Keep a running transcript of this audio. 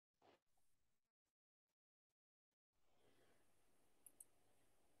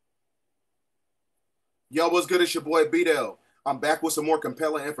Yo, what's good? It's your boy B-Dell. I'm back with some more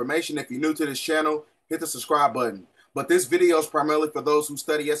compelling information. If you're new to this channel, hit the subscribe button. But this video is primarily for those who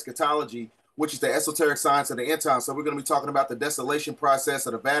study eschatology, which is the esoteric science of the end time. So we're going to be talking about the desolation process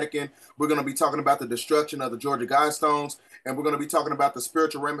of the Vatican. We're going to be talking about the destruction of the Georgia Guidestones. And we're going to be talking about the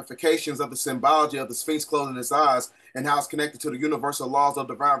spiritual ramifications of the symbology of the Sphinx closing its eyes and how it's connected to the universal laws of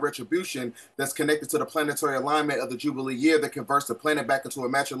divine retribution that's connected to the planetary alignment of the Jubilee year that converts the planet back into a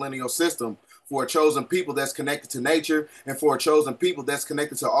matrilineal system for a chosen people that's connected to nature and for a chosen people that's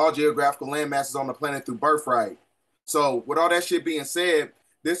connected to all geographical land masses on the planet through birthright. So with all that shit being said,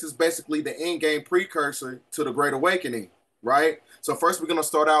 this is basically the end game precursor to the Great Awakening, right? So first we're going to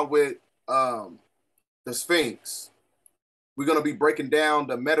start out with the Sphinx. We're going to be breaking down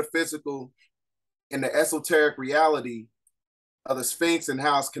the metaphysical and the esoteric reality of the Sphinx and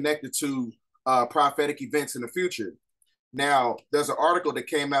how it's connected to prophetic events in the future. Now, there's an article that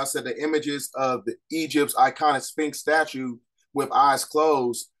came out said the images of Egypt's iconic Sphinx statue with eyes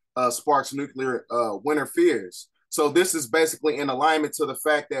closed sparks nuclear winter fears. So this is basically in alignment to the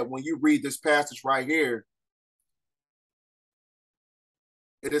fact that when you read this passage right here,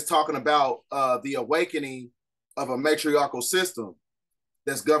 it is talking about the awakening of a matriarchal system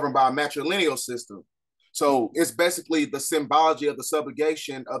that's governed by a matrilineal system. So it's basically the symbology of the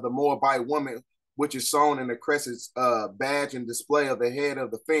subjugation of the Moabite woman, which is shown in the crescent's badge and display of the head of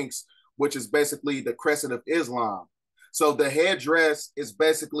the Sphinx, which is basically the crescent of Islam. So the headdress is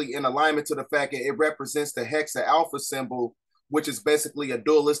basically in alignment to the fact that it represents the Hexa Alpha symbol, which is basically a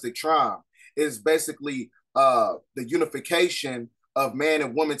dualistic triumph. It is basically the unification of man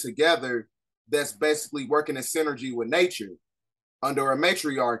and woman together that's basically working in synergy with nature under a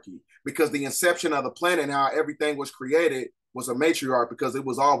matriarchy, because the inception of the planet and how everything was created was a matriarch because it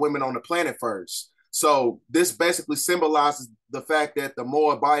was all women on the planet first. So this basically symbolizes the fact that the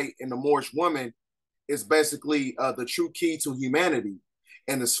Moabite and the Moorish woman is basically the true key to humanity.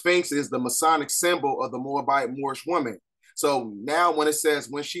 And the Sphinx is the Masonic symbol of the Moabite Moorish woman. So now when it says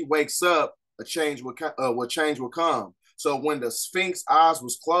when she wakes up, a change will come. So when the Sphinx eyes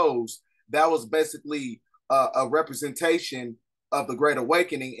was closed, that was basically a representation of the Great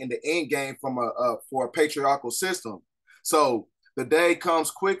Awakening in the end game from for a patriarchal system. So the day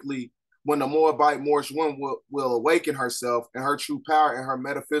comes quickly when the Moabite Moorish woman will awaken herself, and her true power and her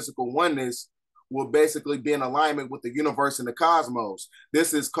metaphysical oneness will basically be in alignment with the universe and the cosmos.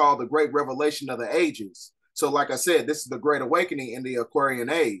 This is called the Great Revelation of the Ages. So like I said, this is the Great Awakening in the Aquarian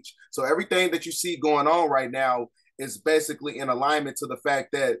Age. So everything that you see going on right now is basically in alignment to the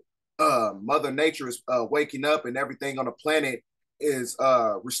fact that Mother Nature is waking up and everything on the planet is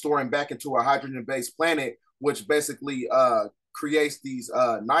restoring back into a hydrogen-based planet, which basically creates these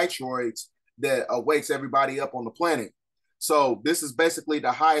nitroids that awakes everybody up on the planet. So this is basically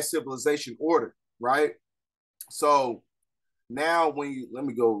the highest civilization order, right? So now when you, let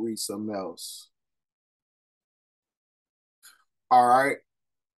me go read something else. All right.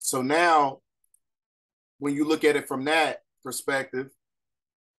 So now when you look at it from that perspective,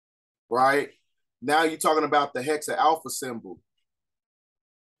 right? Now you're talking about the Hexa Alpha symbol.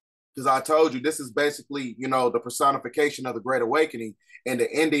 Because I told you this is basically, you know, the personification of the Great Awakening and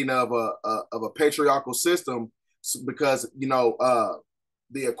the ending of a patriarchal system. Because you know,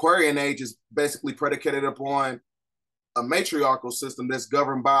 the Aquarian Age is basically predicated upon a matriarchal system that's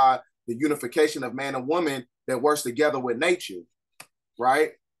governed by the unification of man and woman that works together with nature,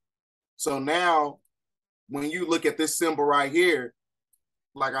 right? So now, when you look at this symbol right here,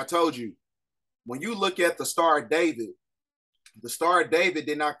 like I told you, when you look at the Star of David, the Star of David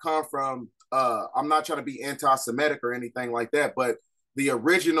did not come from, I'm not trying to be anti-Semitic or anything like that, but the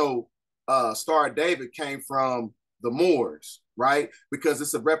original Star of David came from the Moors, right? Because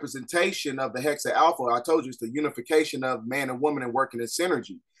it's a representation of the Hexa Alpha. I told you it's the unification of man and woman and working in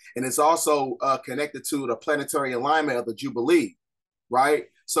synergy. And it's also connected to the planetary alignment of the Jubilee, right?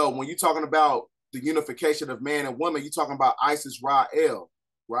 So when you're talking about the unification of man and woman, you're talking about Isis Ra-El,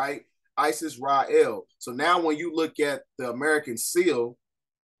 right? Isis Ra-El. So now when you look at the American seal,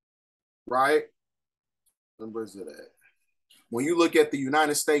 right? Where's it at? When you look at the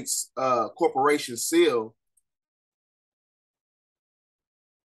United States Corporation seal,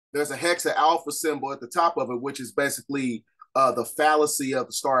 there's a Hexa Alpha symbol at the top of it, which is basically the fallacy of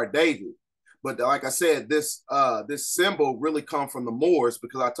the Star of David. But like I said, this symbol really comes from the Moors,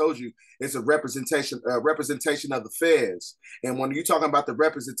 because I told you it's a representation of the Fez. And when you're talking about the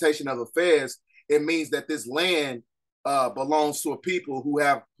representation of the Fez, it means that this land belongs to a people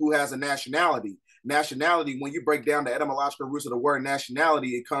who has a nationality. Nationality, when you break down the etymological roots of the word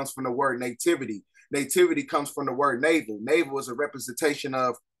nationality, it comes from the word nativity. Nativity comes from the word navel. Navel is a representation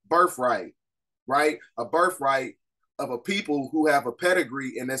of birthright, right? A birthright of a people who have a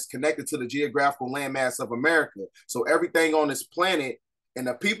pedigree and that's connected to the geographical landmass of America. So everything on this planet and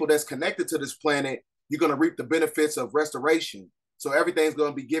the people that's connected to this planet, you're going to reap the benefits of restoration. So everything's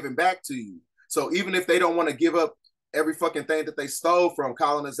going to be given back to you. So even if they don't want to give up every fucking thing that they stole from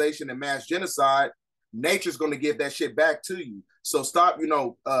colonization and mass genocide, nature's going to give that shit back to you. So stop,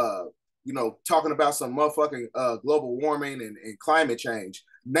 talking about some motherfucking global warming and climate change.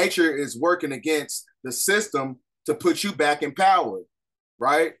 Nature is working against the system to put you back in power,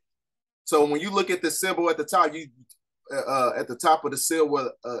 right? So when you look at the symbol at the top, at the top of the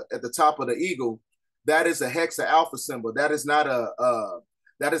silver, at the top of the eagle, that is a hexa alpha symbol. That is not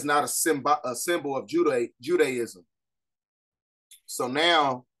a symbol of Judaism. So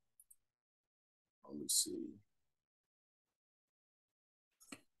now, let me see.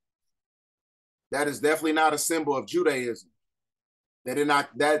 That is definitely not a symbol of Judaism.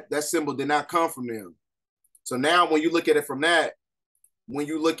 That symbol did not come from them. So now when you look at it from that, when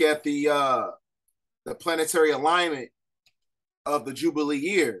you look at the planetary alignment of the Jubilee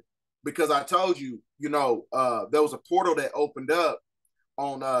year, because I told you, there was a portal that opened up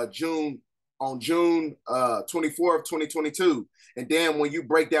on June 24th, 2022. And then when you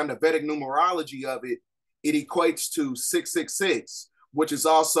break down the Vedic numerology of it, it equates to 666, which is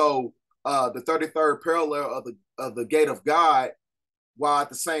also the 33rd parallel of the gate of God, while at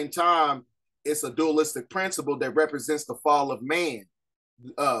the same time, it's a dualistic principle that represents the fall of man.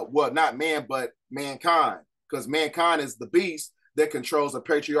 Well, not man, but mankind, because mankind is the beast that controls a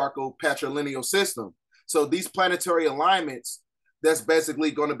patriarchal patrilineal system. So these planetary alignments, that's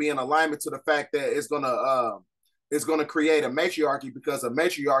basically going to be in alignment to the fact that it's going to create a matriarchy, because a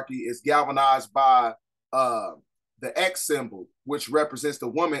matriarchy is galvanized by the X symbol, which represents the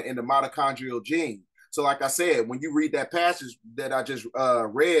woman in the mitochondrial gene. So like I said, when you read that passage that I just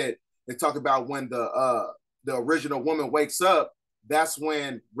read, they talk about when the original woman wakes up, that's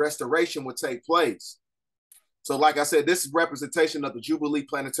when restoration would take place. So like I said, this is representation of the Jubilee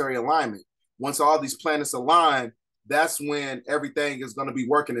planetary alignment. Once all these planets align, that's when everything is going to be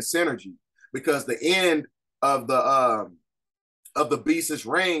working in synergy, because the end of the beast's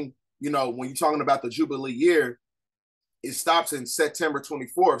ring, when you're talking about the Jubilee year, it stops in September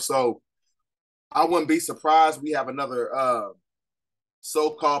 24th. So I wouldn't be surprised we have another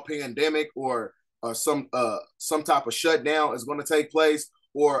so-called pandemic or some type of shutdown is going to take place,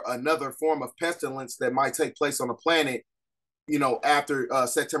 or another form of pestilence that might take place on the planet, after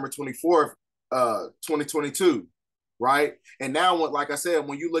September 24th, 2022, right? And now, like I said,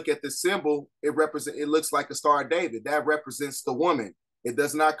 when you look at this symbol, it looks like a Star of David. That represents the woman. It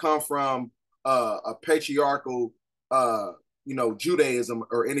does not come from a patriarchal Judaism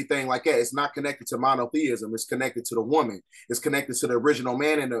or anything like that. It's not connected to monotheism. It's connected to the woman. It's connected to the original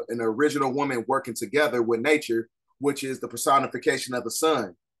man and the original woman working together with nature, which is the personification of the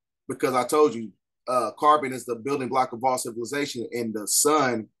sun. Because I told you, carbon is the building block of all civilization, and the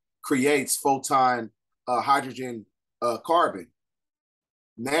sun creates photon hydrogen carbon.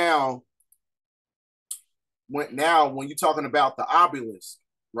 Now, when you're talking about the obelisk,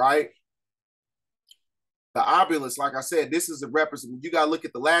 right? The obelisk, like I said, this is a represent. You got to look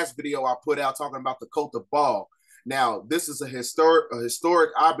at the last video I put out talking about the cult of Baal. Now, this is a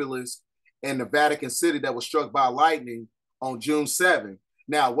historic obelisk in the Vatican City that was struck by lightning on June 7th.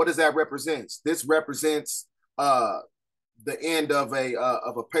 Now, what does that represent? This represents the end of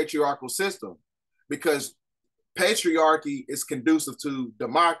a patriarchal system, because patriarchy is conducive to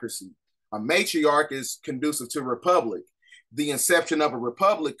democracy. A matriarch is conducive to republic. The inception of a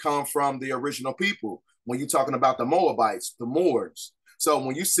republic comes from the original people. When you're talking about the Moabites, the Moors. So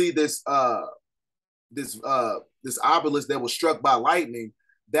when you see this obelisk that was struck by lightning,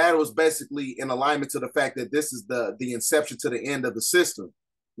 that was basically in alignment to the fact that this is the inception to the end of the system,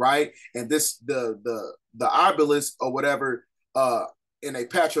 right? And this the obelisk or whatever in a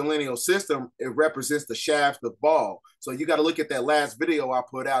patrilineal system, it represents the shaft of Baal. So you got to look at that last video I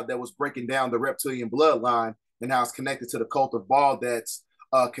put out that was breaking down the reptilian bloodline and how it's connected to the cult of Baal that's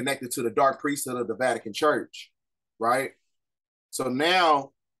connected to the dark priesthood of the Vatican Church, right? So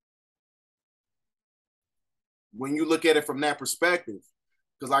now, when you look at it from that perspective,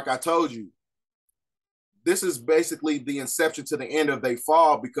 because like I told you, this is basically the inception to the end of their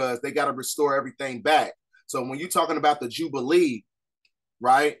fall, because they got to restore everything back. So when you're talking about the Jubilee,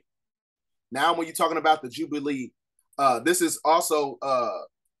 right? Now, when you're talking about the Jubilee, this is also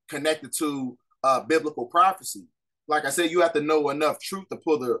connected to biblical prophecy. Like I said, you have to know enough truth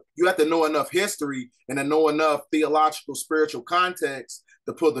you have to know enough history and to know enough theological, spiritual context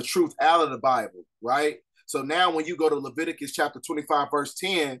to pull the truth out of the Bible, right? So now when you go to Leviticus chapter 25, verse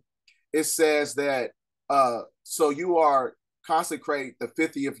 10, it says that so you are consecrate the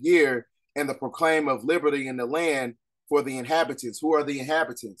 50th year and the proclaim of liberty in the land for the inhabitants. Who are the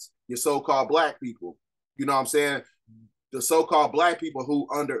inhabitants? Your so-called black people. You know what I'm saying? The so-called black people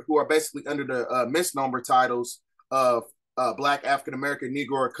who are basically under the misnomer titles of black, African American,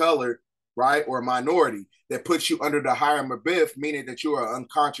 Negro, or colored, right, or minority, that puts you under the higher mabith, meaning that you are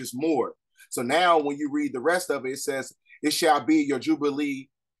unconscious Moor. So now, when you read the rest of it, it says, "It shall be your jubilee.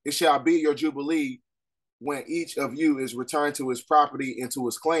 It shall be your jubilee when each of you is returned to his property and to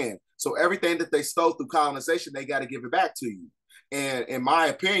his clan." So everything that they stole through colonization, they got to give it back to you. And in my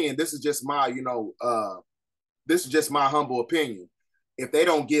opinion, this is just my, this is just my humble opinion. If they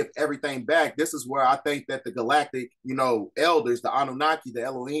don't give everything back, this is where I think that the galactic, elders, the Anunnaki, the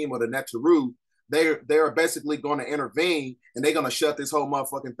Elohim, or the Neteru, they're basically going to intervene and they're going to shut this whole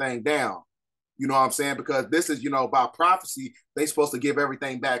motherfucking thing down. You know what I'm saying? Because this is, by prophecy, they're supposed to give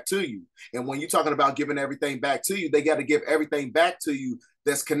everything back to you. And when you're talking about giving everything back to you, they got to give everything back to you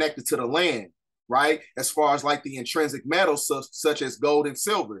that's connected to the land, right? As far as like the intrinsic metals, such as gold and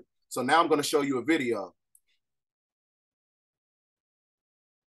silver. So now I'm going to show you a video.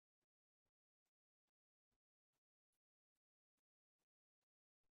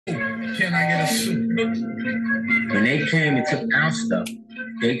 Can I get a suit? When they came and took our stuff,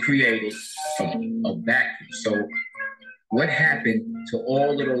 they created a vacuum. So what happened to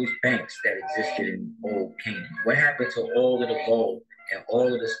all of those banks that existed in old Canaan? What happened to all of the gold and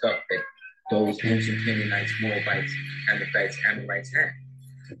all of the stuff that those ancient Canaanites, Moabites, Ammonites, Amorites had?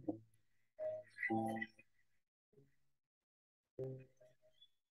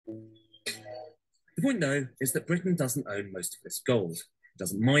 The point, though, is that Britain doesn't own most of this gold. It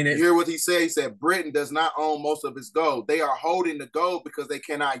doesn't mine it. You hear what he said? He said Britain does not own most of its gold. They are holding the gold because they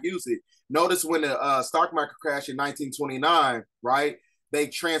cannot use it. Notice when the stock market crashed in 1929, right? They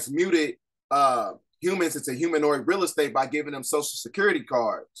transmuted humans into humanoid real estate by giving them social security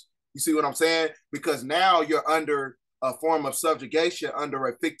cards. You see what I'm saying? Because now you're under a form of subjugation, under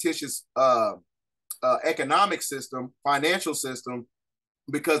a fictitious economic system, financial system,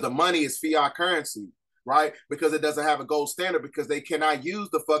 because the money is fiat currency, right? Because it doesn't have a gold standard, because they cannot use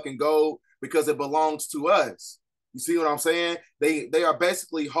the fucking gold because it belongs to us. You see what I'm saying? They are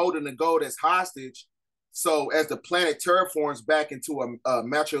basically holding the gold as hostage. So as the planet terraforms back into a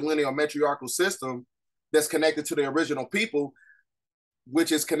matrilineal matriarchal system that's connected to the original people,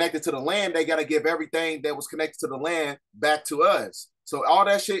 which is connected to the land, they got to give everything that was connected to the land back to us. So all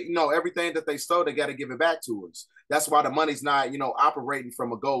that shit, everything that they stole, they got to give it back to us. That's why the money's not, operating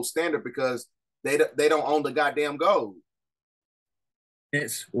from a gold standard, because they don't own the goddamn gold.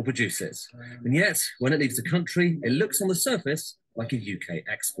 It or produces. And yet, when it leaves the country, it looks on the surface like a UK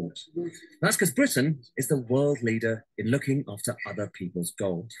export. That's because Britain is the world leader in looking after other people's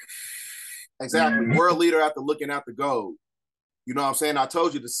gold. Exactly. World leader after looking at the gold. You know what I'm saying? I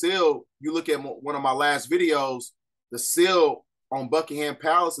told you the seal, you look at one of my last videos, the seal on Buckingham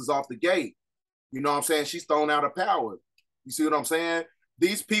Palace is off the gate. You know what I'm saying? She's thrown out of power. You see what I'm saying?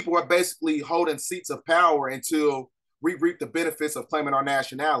 These people are basically holding seats of power until we reap the benefits of claiming our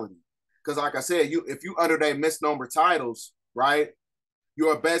nationality. Because like I said, if you under their misnomer titles, right, you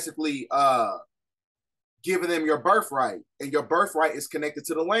are basically giving them your birthright. And your birthright is connected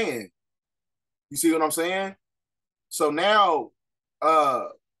to the land. You see what I'm saying? So now, where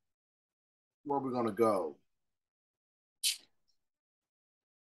are we going to go?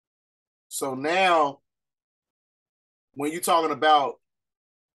 So now, when you're talking about,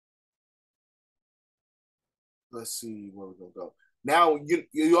 let's see where we're going to go. Now,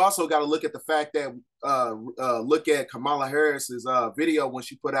 you also got to look at the fact that, look at Kamala Harris's video when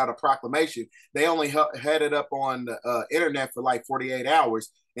she put out a proclamation. They only had it up on the internet for like 48 hours,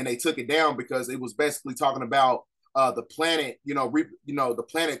 and they took it down because it was basically talking about the planet, the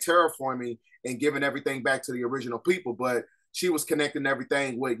planet terraforming and giving everything back to the original people. But she was connecting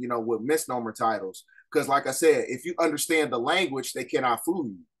everything with, with misnomer titles. Because like I said, if you understand the language, they cannot fool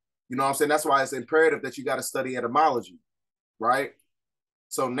you. You know what I'm saying? That's why it's imperative that you got to study etymology, right?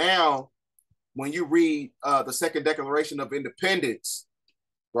 So now, when you read the Second Declaration of Independence,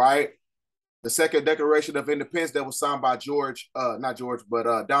 right? The Second Declaration of Independence that was signed by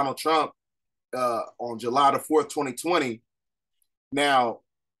Donald Trump on July the 4th, 2020. Now,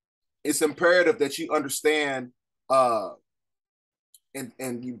 it's imperative that you understand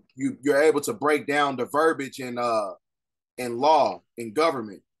and you're able to break down the verbiage in law, in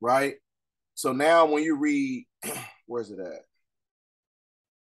government, right? So now when you read, where's it at?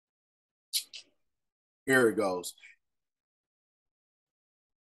 Here it goes.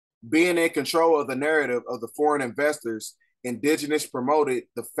 Being in control of the narrative of the foreign investors indigenous promoted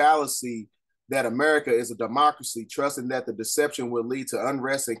the fallacy that America is a democracy, trusting that the deception would lead to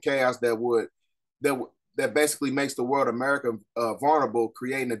unrest and chaos that basically makes the world America vulnerable,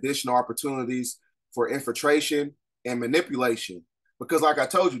 creating additional opportunities for infiltration and manipulation. Because, like I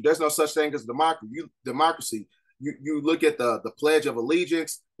told you, there's no such thing as democracy. You look at the Pledge of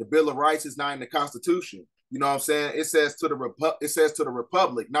Allegiance, the Bill of Rights is not in the Constitution. You know what I'm saying? It says to the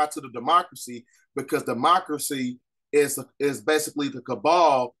republic, not to the democracy, because democracy is basically the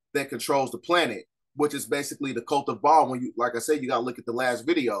cabal that controls the planet, which is basically the cult of Baal. When you, like I said, you got to look at the last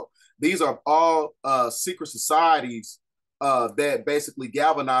video. These are all secret societies that basically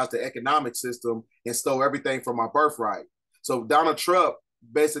galvanize the economic system and stole everything from our birthright. So Donald Trump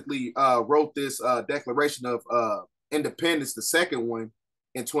basically wrote this Declaration of Independence, the second one,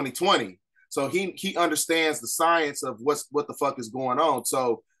 in 2020. So he understands the science of what the fuck is going on.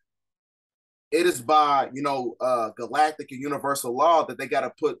 So it is by, galactic and universal law that they got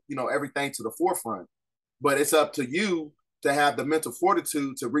to put, everything to the forefront. But it's up to you to have the mental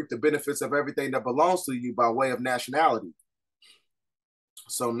fortitude to reap the benefits of everything that belongs to you by way of nationality.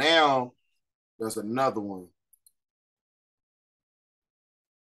 So now there's another one.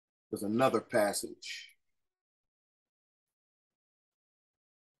 There's another passage.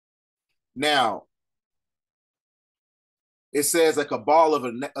 Now, it says a cabal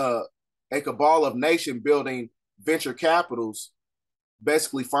of nation building venture capitals,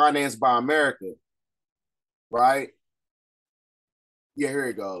 basically financed by America, right? Yeah, here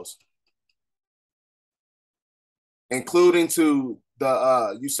it goes. Including to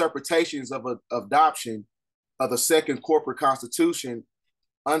the usurpations of adoption of the second corporate constitution,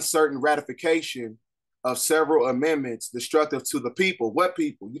 uncertain ratification of several amendments destructive to the people. What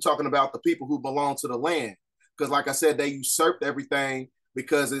people? You're talking about the people who belong to the land. Because like I said, they usurped everything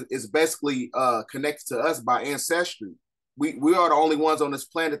because it's basically connected to us by ancestry. We are the only ones on this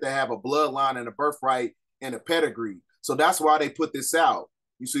planet that have a bloodline and a birthright and a pedigree. So that's why they put this out.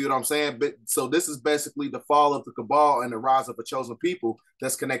 You see what I'm saying? But so this is basically the fall of the cabal and the rise of a chosen people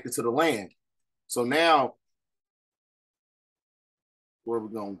that's connected to the land. So now, where are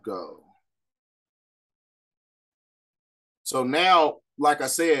we gonna go? So now, like I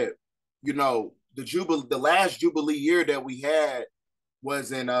said, the last Jubilee year that we had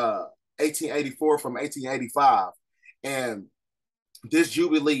was in 1884 from 1885. And this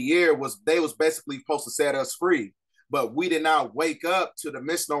Jubilee year was basically supposed to set us free. But we did not wake up to the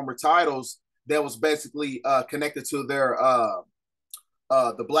misnomer titles that was basically connected to their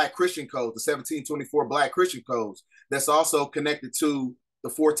the Black Christian Code, the 1724 Black Christian Codes. That's also connected to the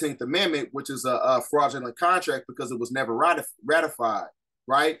 14th Amendment, which is a fraudulent contract because it was never ratified,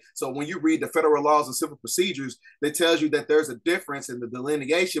 right? So when you read the federal laws and civil procedures, it tells you that there's a difference in the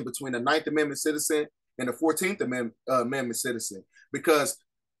delineation between the 9th Amendment citizen and the 14th Amendment citizen, because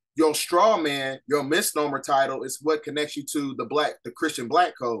your straw man, your misnomer title is what connects you to the Christian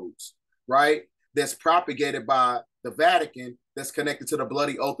Black codes, right? That's propagated by the Vatican, that's connected to the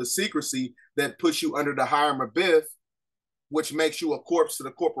bloody oath of secrecy that puts you under the Hiram Abiff, which makes you a corpse to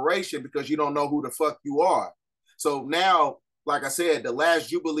the corporation because you don't know who the fuck you are. So now, like I said, the last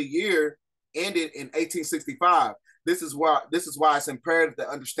Jubilee year ended in 1865. This is why it's imperative to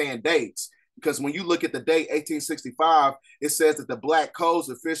understand dates. Because when you look at the date 1865, it says that the Black Codes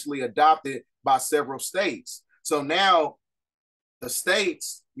officially adopted by several states. So now the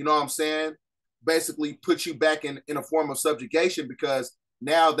states, you know what I'm saying, basically put you back in a form of subjugation, because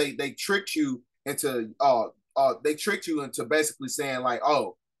now they tricked you into basically saying like,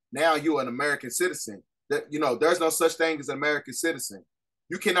 oh, now you're an American citizen. That, there's no such thing as an American citizen.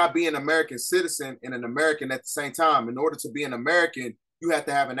 You cannot be an American citizen and an American at the same time. In order to be an American, you have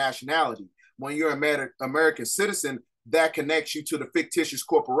to have a nationality. When you're an American citizen, that connects you to the fictitious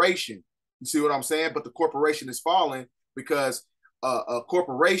corporation. You see what I'm saying? But the corporation is falling because a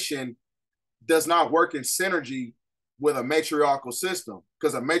corporation does not work in synergy with a matriarchal system,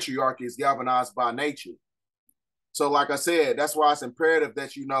 because a matriarchy is galvanized by nature. So like I said, that's why it's imperative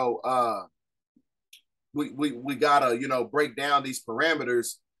that, we gotta, break down these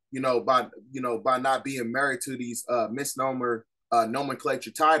parameters, by not being married to these misnomer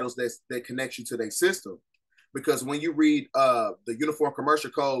nomenclature titles that connect you to their system. Because when you read the Uniform Commercial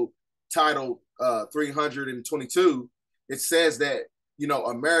Code title 322, it says that,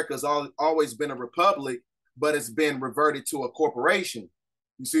 America's always been a republic, but it's been reverted to a corporation.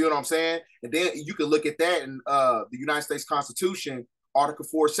 You see what I'm saying? And then you can look at that in the United States Constitution, Article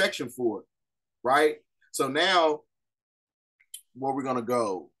 4, Section 4, right? So now, where we're going to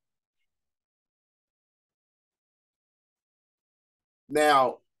go.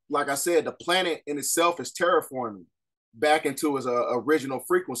 Now, like I said, the planet in itself is terraforming. back into its original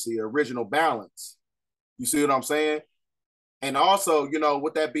frequency, original balance. You see what I'm saying? And also, you know,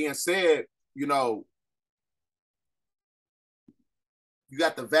 with that being said, you know, you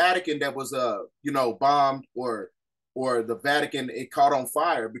got the Vatican that was you know, bombed, or the Vatican, it caught on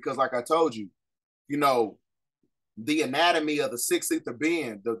fire because, like I told you, you know, the anatomy of the sixth ether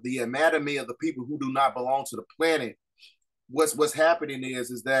being, the anatomy of the people who do not belong to the planet. What's happening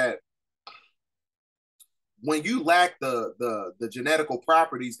is that when you lack the genetical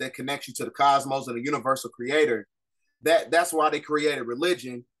properties that connect you to the cosmos and the universal creator, that's why they created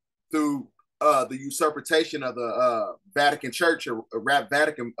religion through the usurpation of the Vatican Church, or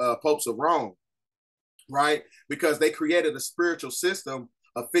Vatican popes of Rome, right? Because they created a spiritual system,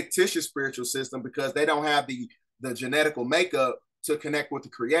 a fictitious spiritual system, because they don't have the genetical makeup to connect with the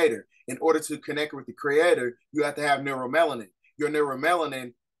creator. In order to connect with the creator, you have to have neuromelanin. Your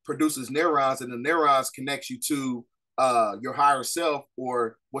neuromelanin produces neurons, and the neurons connects you to your higher self,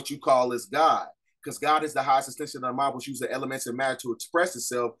 or what you call as God. Because God is the highest extension of the mind, which uses the elements of matter to express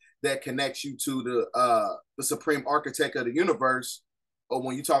itself, that connects you to the supreme architect of the universe. Or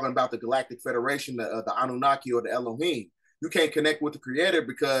when you're talking about the Galactic Federation, the Anunnaki or the Elohim, you can't connect with the creator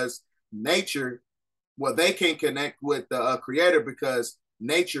because nature, well, they can't connect with the creator because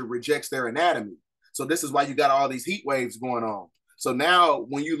nature rejects their anatomy. So this is why you got all these heat waves going on. So now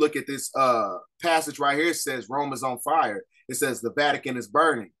when you look at this passage right here, it says Rome is on fire. It says the Vatican is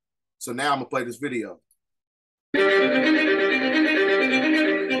burning. So now I'm gonna play this video.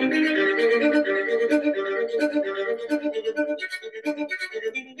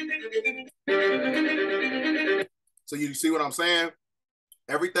 So you see what I'm saying?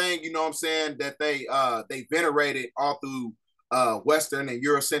 Everything, you know what I'm saying, that they venerated all through Western and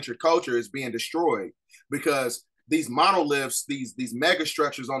Eurocentric culture is being destroyed, because these monoliths, these mega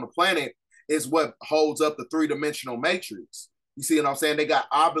structures on the planet, is what holds up the three-dimensional matrix. You see what I'm saying? They got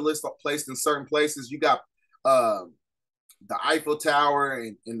obelisks placed in certain places. You got the Eiffel Tower,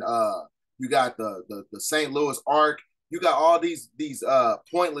 and you got the St. Louis Arc. You got all these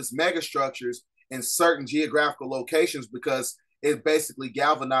pointless mega structures in certain geographical locations because it basically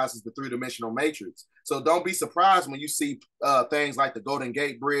galvanizes the three-dimensional matrix. So don't be surprised when you see things like the Golden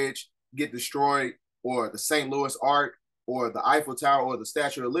Gate Bridge get destroyed, or the St. Louis Arc, or the Eiffel Tower, or the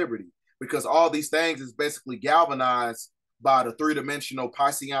Statue of Liberty, because all these things is basically galvanized by the three-dimensional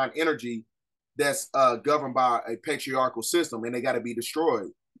Piscean energy that's governed by a patriarchal system, and they got to be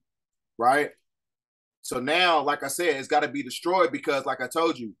destroyed, right? So now, like I said, it's got to be destroyed because, like I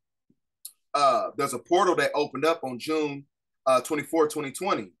told you, there's a portal that opened up on June 24,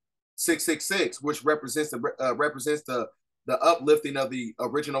 2020, 666, which represents the uplifting of the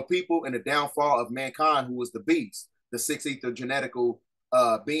original people and the downfall of mankind, who was the beast, the six ether genetical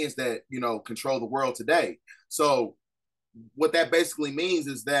beings that, you know, control the world today. So what that basically means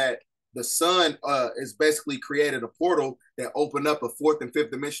is that the sun is basically created a portal that opened up a fourth and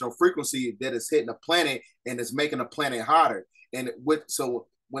fifth dimensional frequency that is hitting a planet and is making a planet hotter. And so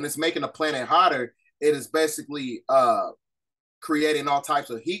when it's making a planet hotter, it is basically creating all types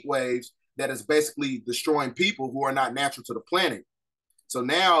of heat waves that is basically destroying people who are not natural to the planet. So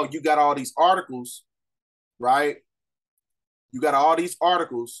now you got all these articles, right? You got all these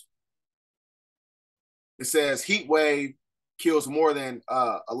articles. It says heat wave kills more than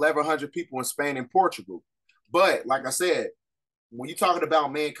 1,100 people in Spain and Portugal. But like I said, when you're talking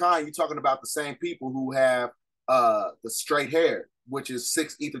about mankind, you're talking about the same people who have the straight hair, which is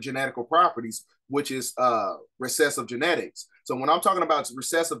six ether genetical properties, which is recessive genetics. So when I'm talking about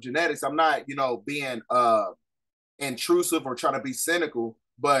recessive genetics, I'm not, you know, being intrusive or trying to be cynical,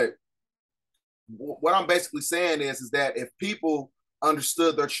 but what I'm basically saying is that if people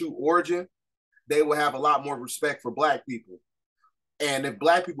understood their true origin, they would have a lot more respect for Black people. And if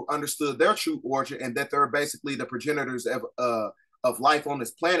Black people understood their true origin and that they're basically the progenitors of life on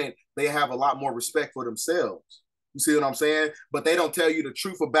this planet, they have a lot more respect for themselves. You see what I'm saying? But they don't tell you the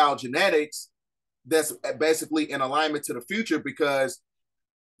truth about genetics that's basically in alignment to the future, because,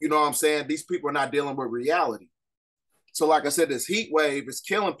 you know what I'm saying, these people are not dealing with reality. So like I said, this heat wave is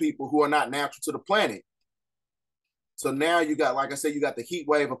killing people who are not natural to the planet. So now you got, like I said, you got the heat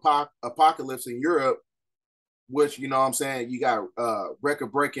wave apocalypse in Europe, which, you know what I'm saying, you got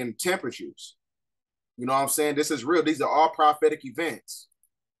record-breaking temperatures. You know what I'm saying? This is real. These are all prophetic events.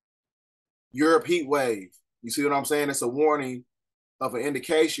 Europe heat wave. You see what I'm saying? It's a warning of an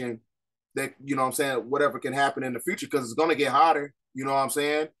indication that, you know what I'm saying, whatever can happen in the future, because it's going to get hotter. You know what I'm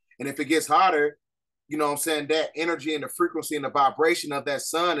saying? And if it gets hotter, you know what I'm saying, that energy and the frequency and the vibration of that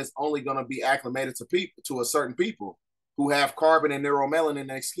sun is only going to be acclimated to people, to a certain people who have carbon and neuromelanin in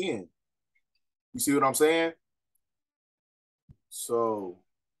their skin. You see what I'm saying? So,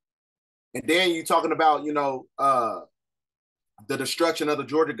 and then you talking about, the destruction of the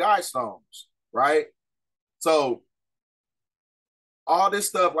Georgia Guidestones, right? So all this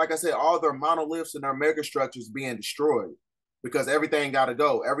stuff, like I said, all their monoliths and their megastructures being destroyed because everything got to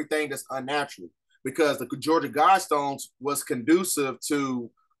go. Everything that's unnatural because the Georgia Guidestones was conducive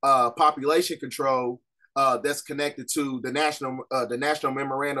to population control that's connected to the National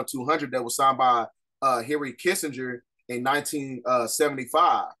Memorandum 200 that was signed by Henry Kissinger in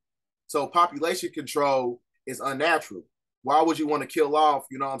 1975. So population control is unnatural. Why would you want to kill off,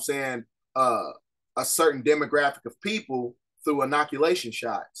 you know what I'm saying, a certain demographic of people through inoculation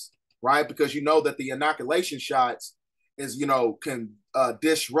shots, right? Because you know that the inoculation shots is, can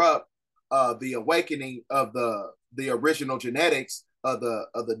disrupt the awakening of the original genetics of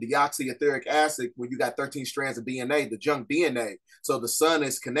the deoxyetheric acid when you got 13 strands of DNA, the junk DNA. So the sun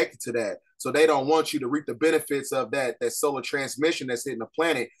is connected to that. So they don't want you to reap the benefits of that solar transmission that's hitting the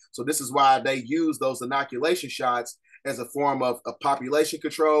planet. So this is why they use those inoculation shots as a form of population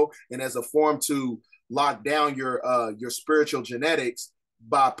control and as a form to lock down your spiritual genetics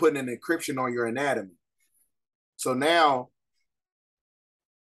by putting an encryption on your anatomy. So now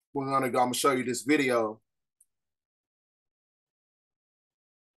I'm gonna show you this video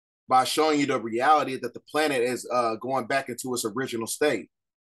by showing you the reality that the planet is going back into its original state.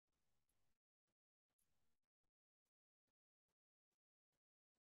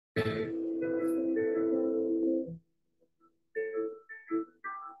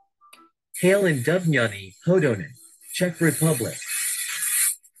 Hail in Dubňany, Hodonin, Czech Republic.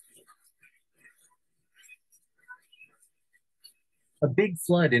 A big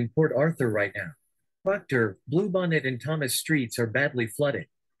flood in Port Arthur right now. Proctor, Bluebonnet, and Thomas streets are badly flooded.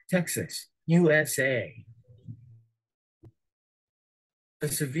 Texas, USA. A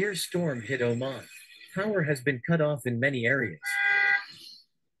severe storm hit Oman. Power has been cut off in many areas.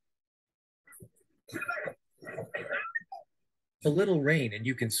 A little rain and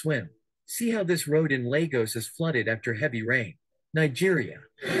you can swim. See how this road in Lagos is flooded after heavy rain. Nigeria.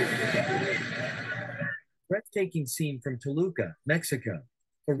 Breathtaking scene from Toluca, Mexico.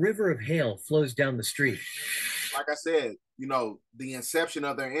 A river of hail flows down the street. Like I said, the inception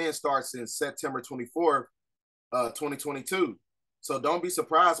of their end starts in September 24th, 2022. So don't be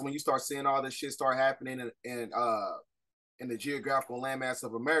surprised when you start seeing all this shit start happening in the geographical landmass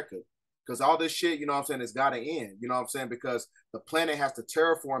of America. Because all this shit, it's got to end, because the planet has to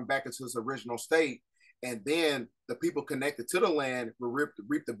terraform back into its original state. And then the people connected to the land will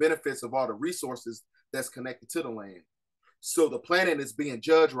reap the benefits of all the resources that's connected to the land. So the planet is being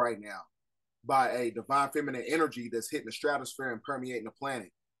judged right now by a divine feminine energy that's hitting the stratosphere and permeating the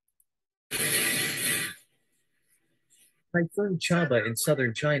planet. Typhoon Chaba in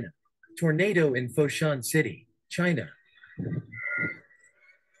southern China. Tornado in Foshan City, China.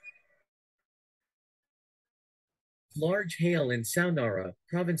 Large hail in Saunara,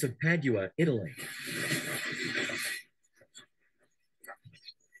 province of Padua, Italy.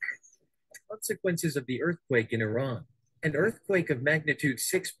 Consequences of the earthquake in Iran. An earthquake of magnitude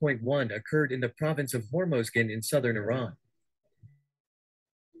 6.1 occurred in the province of Hormozgan in southern Iran.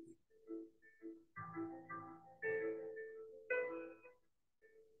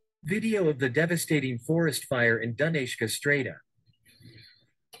 Video of the devastating forest fire in Dunajska Strata.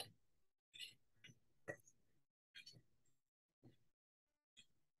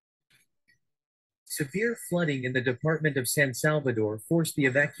 Severe flooding in the department of San Salvador forced the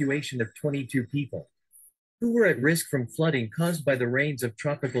evacuation of 22 people who were at risk from flooding caused by the rains of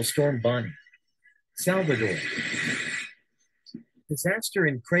Tropical Storm Bonnie. Salvador. Disaster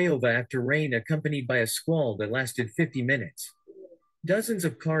in Craiova after rain accompanied by a squall that lasted 50 minutes. Dozens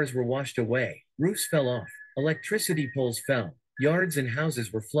of cars were washed away, roofs fell off, electricity poles fell, yards and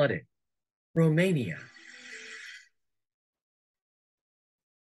houses were flooded. Romania.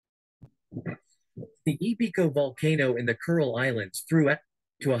 The Ibico volcano in the Kuril Islands threw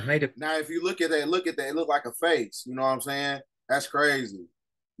to a height of... Now, if you look at that, it looked like a face. You know what I'm saying? That's crazy.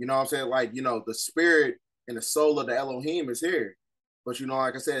 You know what I'm saying? Like, the spirit and the soul of the Elohim is here. But,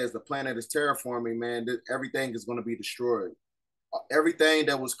 like I said, as the planet is terraforming, man, everything is going to be destroyed. Everything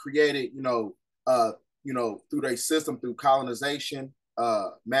that was created, through their system, through colonization,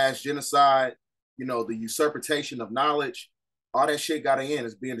 mass genocide, the usurpation of knowledge, all that shit got to end.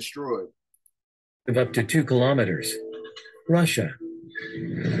 It's being destroyed. Of up to 2 kilometers. Russia.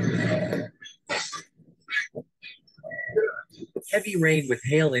 Heavy rain with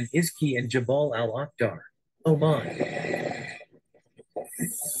hail in Izki and Jabal al-Akhdar, Oman.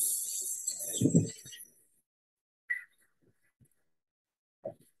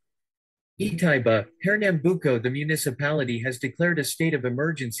 Itaiba, Pernambuco, the municipality has declared a state of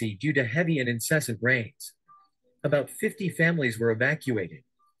emergency due to heavy and incessant rains. About 50 families were evacuated.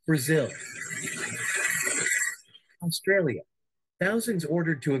 Brazil. Australia. Thousands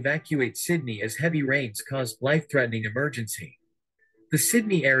ordered to evacuate Sydney as heavy rains caused life-threatening emergency. The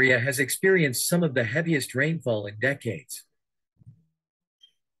Sydney area has experienced some of the heaviest rainfall in decades.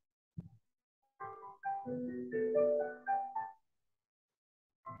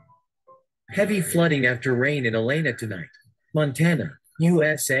 Heavy flooding after rain in Elena tonight. Montana,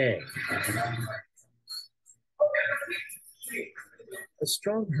 USA. A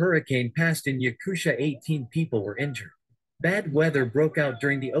strong hurricane passed in Yakusha. 18 people were injured. Bad weather broke out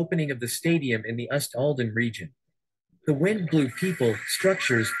during the opening of the stadium in the Ust-Alden region. The wind blew people,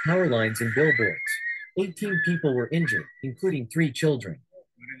 structures, power lines, and billboards. 18 people were injured, including 3 children.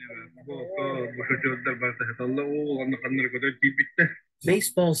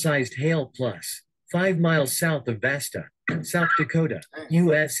 Baseball-sized hail plus, 5 miles south of Vasta, South Dakota,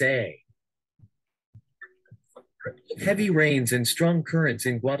 USA. Heavy rains and strong currents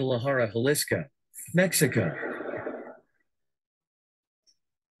in Guadalajara, Jalisco, Mexico.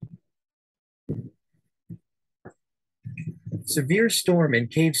 Severe storm in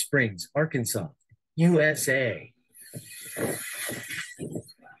Cave Springs, Arkansas, USA.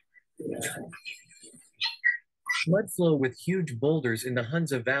 Mud flow with huge boulders in the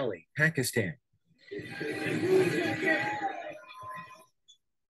Hunza Valley, Pakistan.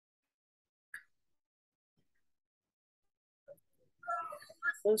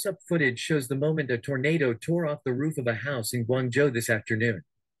 Close-up footage shows the moment a tornado tore off the roof of a house in Guangzhou this afternoon.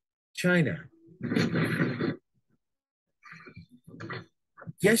 China.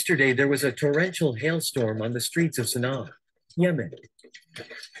 Yesterday, there was a torrential hailstorm on the streets of Sana'a, Yemen.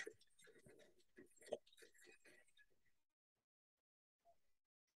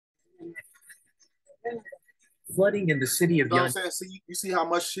 Flooding in the city of You know what I'm saying? See, you see how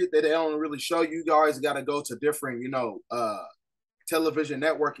much shit that they don't really show you. You always got to go to different, television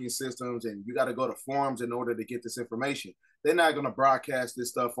networking systems, and you got to go to forums in order to get this information. They're not going to broadcast this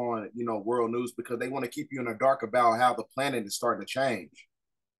stuff on, world news, because they want to keep you in the dark about how the planet is starting to change.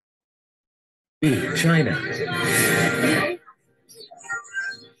 China.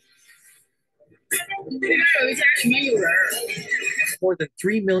 More than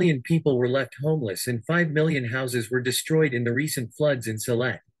 3 million people were left homeless and 5 million houses were destroyed in the recent floods in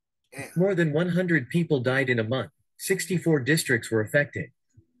Sylhet. More than 100 people died in a month. 64 districts were affected.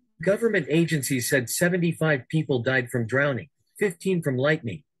 Government agencies said 75 people died from drowning, 15 from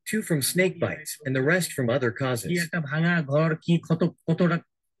lightning, 2 from snake bites, and the rest from other causes. You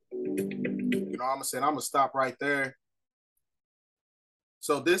know what I'm saying? I'm going to stop right there.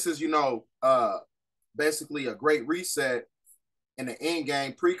 So this is, basically a great reset and an end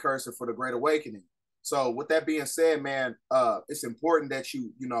game precursor for the Great Awakening. So with that being said, man, it's important that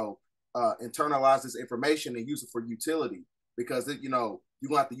you internalize this information and use it for utility, because you're going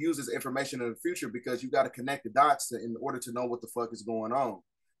to have to use this information in the future, because you got to connect the dots in order to know what the fuck is going on.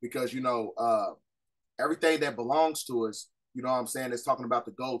 Because, everything that belongs to us, you know what I'm saying, is talking about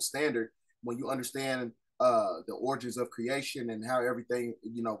the gold standard. When you understand the origins of creation and how everything,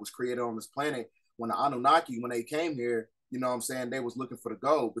 was created on this planet, when the Anunnaki, when they came here, you know what I'm saying, they was looking for the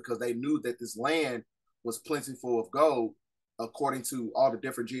gold, because they knew that this land was plentiful of gold, according to all the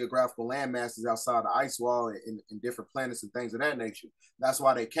different geographical land masses outside the ice wall and different planets and things of that nature. That's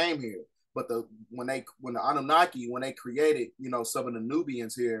why they came here. But when the Anunnaki, when they created, some of the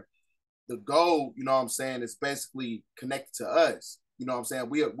Nubians here, the gold, you know what I'm saying, is basically connected to us. You know what I'm saying?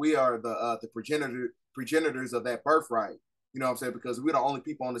 We are the progenitors of that birthright. You know what I'm saying? Because we're the only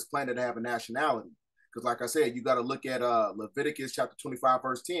people on this planet that have a nationality. Because like I said, you got to look at Leviticus chapter 25,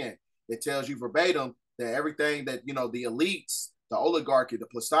 verse 10. It tells you verbatim that everything that, the elites, the oligarchy, the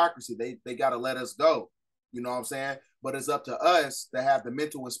plutocracy, they got to let us go. You know what I'm saying? But it's up to us to have the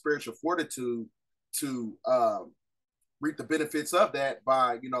mental and spiritual fortitude to reap the benefits of that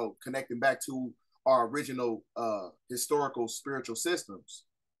by, connecting back to our original historical spiritual systems,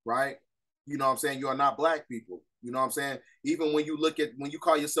 right? You know what I'm saying? You are not black people. You know what I'm saying? Even when you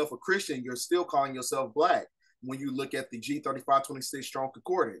call yourself a Christian, you're still calling yourself black. When you look at the G3526 Strong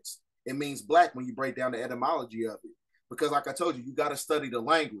Concordance, it means black when you break down the etymology of it. Because like I told you, you got to study the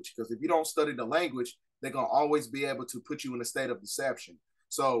language. Because if you don't study the language, they're going to always be able to put you in a state of deception.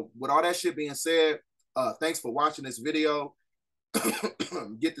 So with all that shit being said, thanks for watching this video.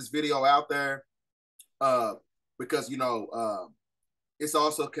 Get this video out there because, it's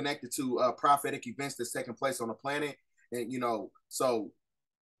also connected to prophetic events that's taking place on the planet. And, so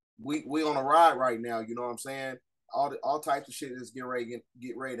we on a ride right now, you know what I'm saying? all types of shit is get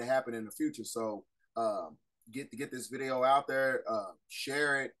ready to happen in the future. So get this video out there,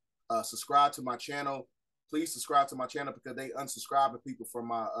 share it, subscribe to my channel. Please subscribe to my channel because they unsubscribing people from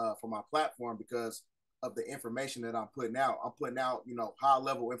my platform because of the information that I'm putting out. I'm putting out, you know, high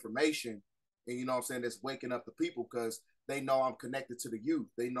level information, and you know what I'm saying, that's waking up the people because they know I'm connected to the youth.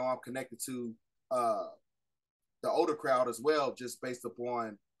 They know I'm connected to the older crowd as well, just based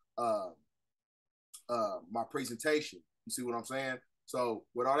upon my presentation. You see what I'm saying? So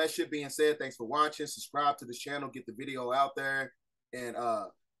with all that shit being said, thanks for watching. Subscribe to this channel, get the video out there, and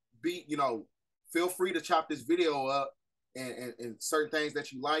feel free to chop this video up and certain things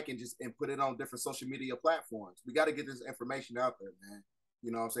that you like and put it on different social media platforms. We got to get this information out there, man.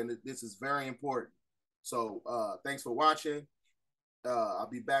 You know what I'm saying? This is very important. So thanks for watching. I'll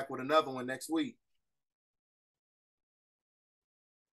be back with another one next week.